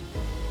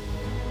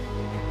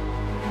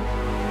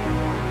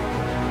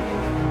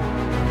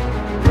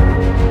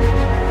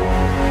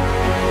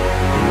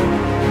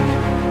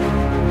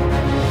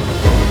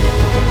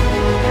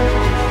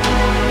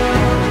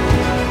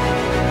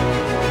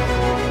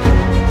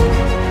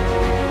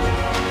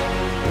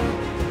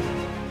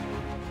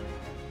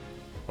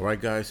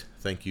Alright guys,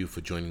 thank you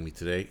for joining me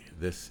today.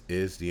 This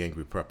is The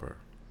Angry Prepper.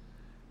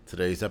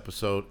 Today's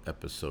episode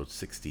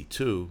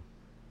 62,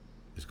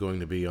 is going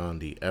to be on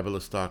the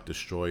Eberlestock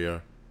Destoyer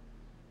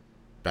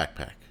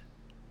backpack.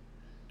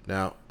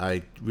 Now,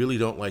 I really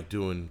don't like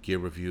doing gear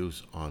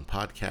reviews on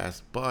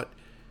podcasts, but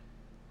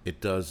it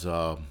does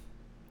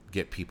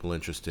get people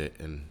interested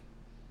in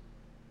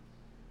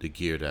the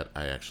gear that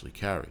I actually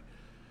carry.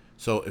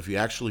 So if you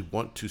actually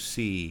want to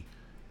see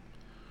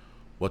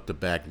what the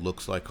bag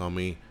looks like on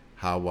me,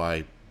 how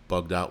I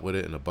bugged out with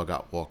it in a bug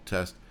out walk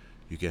test,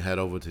 you can head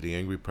over to the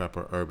Angry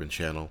Prepper Urban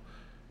channel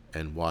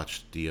and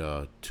watch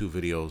the two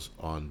videos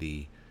on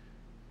the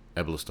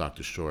Eberlestock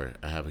Destroyer.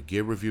 I have a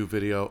gear review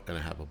video and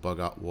I have a bug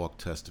out walk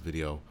test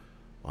video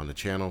on the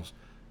channels.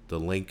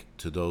 The link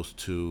to those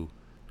two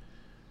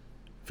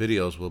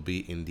videos will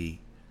be in the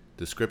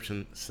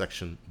description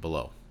section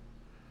below.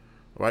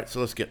 Alright,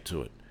 so let's get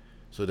to it.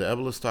 So the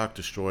Eberlestock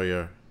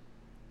Destroyer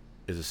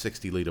is a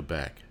 60-liter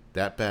bag.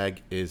 That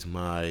bag is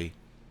my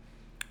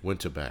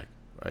winter bag,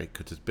 right?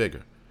 Because it's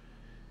bigger.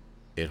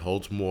 It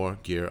holds more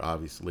gear,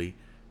 obviously,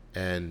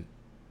 and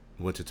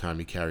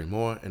wintertime you carry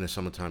more, and in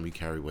summertime you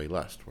carry way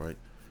less, right?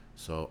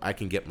 So I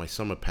can get my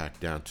summer pack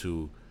down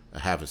to a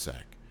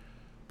haversack.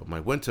 But my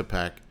winter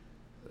pack,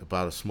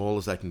 about as small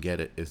as I can get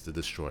it, is the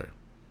Destroyer.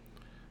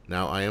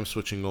 Now I am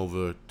switching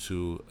over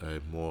to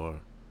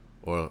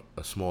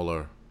a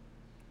smaller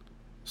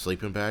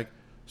sleeping bag,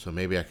 so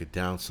maybe I could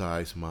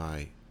downsize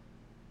my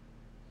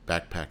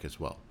backpack as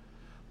well.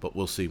 But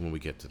we'll see when we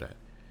get to that.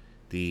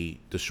 The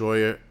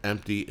Destroyer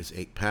empty is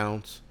 8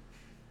 pounds.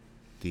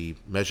 The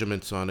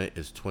measurements on it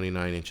is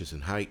 29 inches in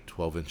height,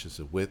 12 inches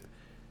in width,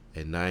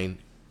 and 9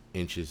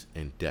 inches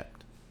in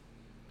depth.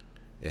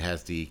 It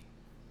has the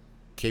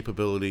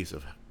capabilities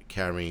of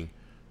carrying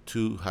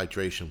 2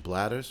 hydration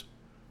bladders.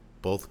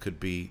 Both could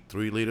be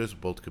 3 liters,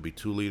 both could be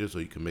 2 liters,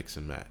 or you can mix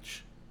and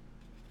match.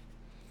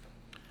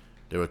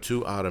 There are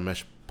 2 outer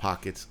mesh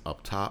pockets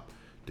up top.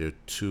 There are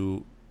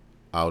 2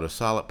 outer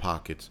solid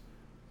pockets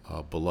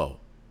below,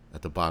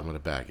 at the bottom of the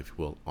bag, if you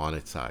will, on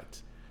its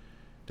sides.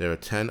 There are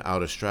 10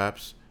 outer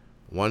straps,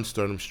 1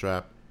 sternum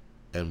strap,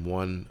 and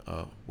 1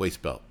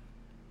 waist belt.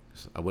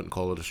 I wouldn't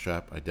call it a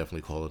strap. I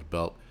definitely call it a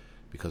belt,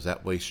 because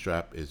that waist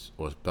strap is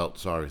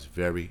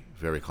very,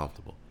 very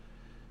comfortable.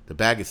 The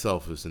bag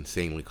itself is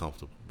insanely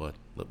comfortable, but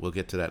we'll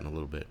get to that in a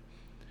little bit.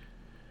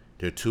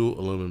 There are 2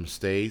 aluminum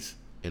stays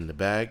in the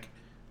bag.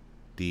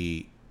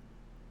 The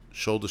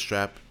shoulder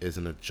strap is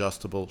an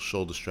adjustable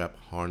shoulder strap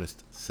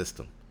harnessed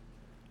system.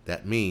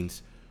 That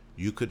means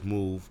you could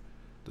move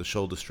the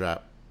shoulder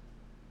strap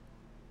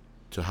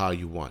to how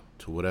you want,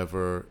 to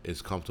whatever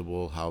is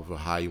comfortable, however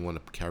high you want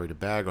to carry the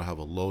bag or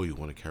however low you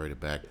want to carry the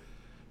bag.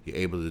 You're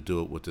able to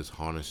do it with this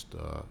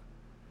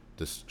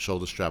this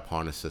shoulder strap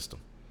harness system.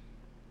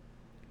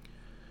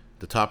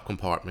 The top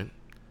compartment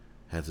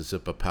has a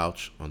zipper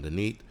pouch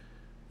underneath.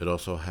 It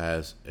also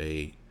has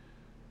a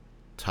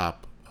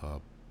top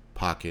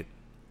pocket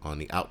on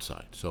the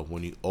outside. So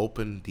when you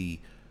open the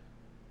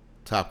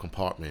top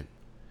compartment,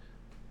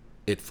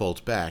 it folds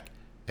back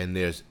and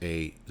there's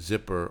a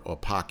zipper or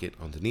pocket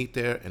underneath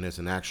there, and there's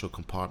an actual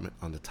compartment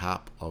on the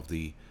top of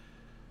the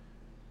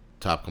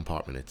top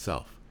compartment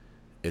itself.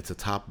 It's a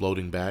top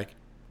loading bag,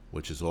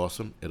 which is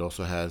awesome. It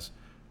also has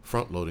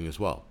front loading as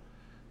well.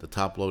 The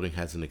top loading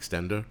has an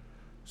extender,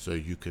 so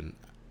you can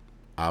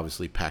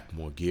obviously pack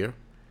more gear.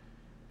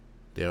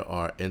 There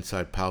are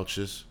inside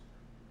pouches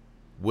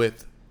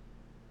with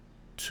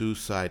 2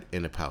 side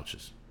inner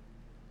pouches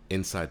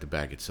inside the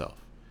bag itself.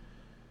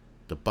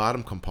 The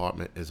bottom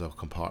compartment is a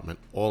compartment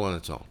all on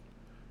its own,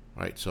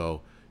 right?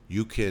 So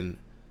you can,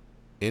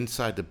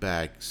 inside the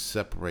bag,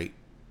 separate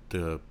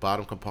the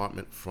bottom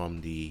compartment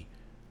from the,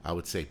 I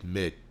would say,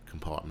 mid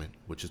compartment,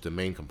 which is the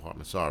main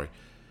compartment,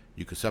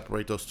 You can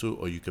separate those two,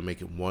 or you can make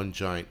it one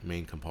giant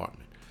main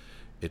compartment.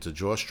 It's a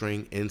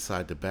drawstring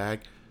inside the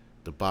bag.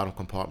 The bottom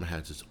compartment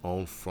has its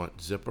own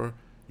front zipper.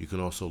 You can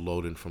also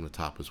load in from the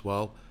top as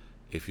well,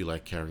 if you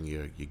like carrying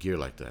your gear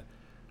like that.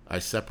 I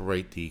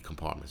separate the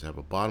compartments. I have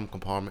a bottom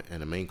compartment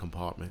and a main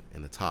compartment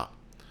in the top.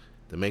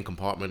 The main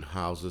compartment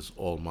houses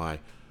all my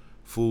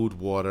food,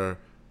 water,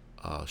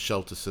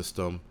 shelter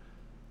system,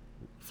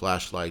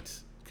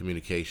 flashlights,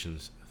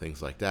 communications,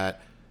 things like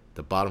that.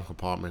 The bottom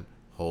compartment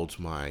holds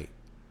my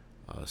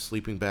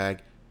sleeping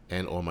bag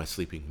and all my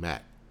sleeping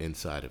mat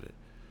inside of it.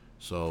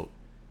 So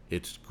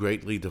it's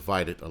greatly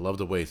divided. I love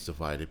the way it's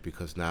divided,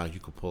 because now you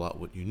can pull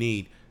out what you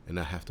need and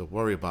not have to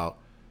worry about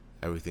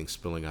everything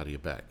spilling out of your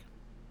bag.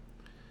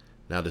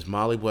 Now there's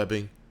MOLLE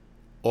webbing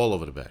all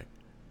over the bag.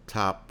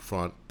 Top,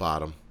 front,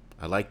 bottom.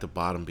 I like the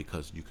bottom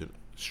because you can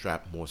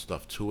strap more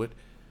stuff to it.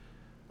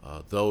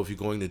 Though if you're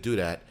going to do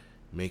that,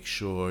 make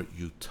sure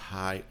you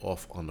tie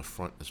off on the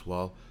front as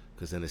well,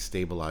 because then it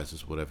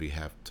stabilizes whatever you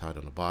have tied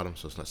on the bottom,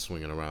 so it's not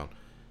swinging around,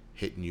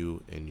 hitting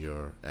you in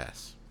your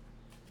ass.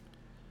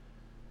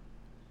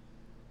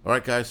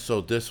 Alright guys,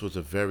 so this was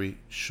a very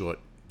short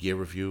gear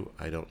review.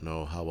 I don't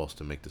know how else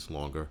to make this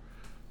longer.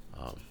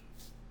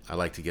 I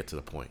like to get to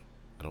the point.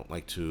 I don't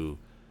like to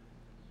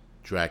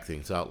drag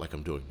things out like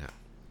I'm doing now.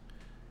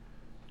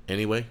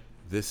 Anyway,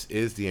 this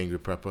is the Angry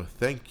Prepper.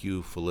 Thank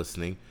you for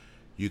listening.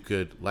 You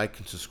could like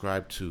and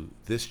subscribe to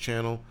this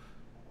channel.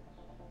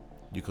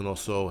 You can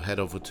also head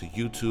over to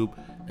YouTube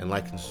and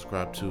like and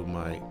subscribe to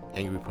my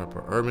Angry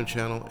Prepper Urban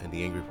channel and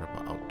the Angry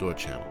Prepper Outdoor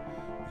channel.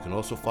 You can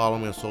also follow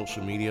me on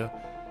social media,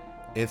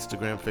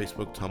 Instagram,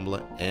 Facebook,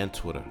 Tumblr, and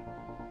Twitter.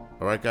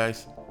 All right,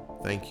 guys.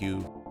 Thank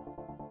you.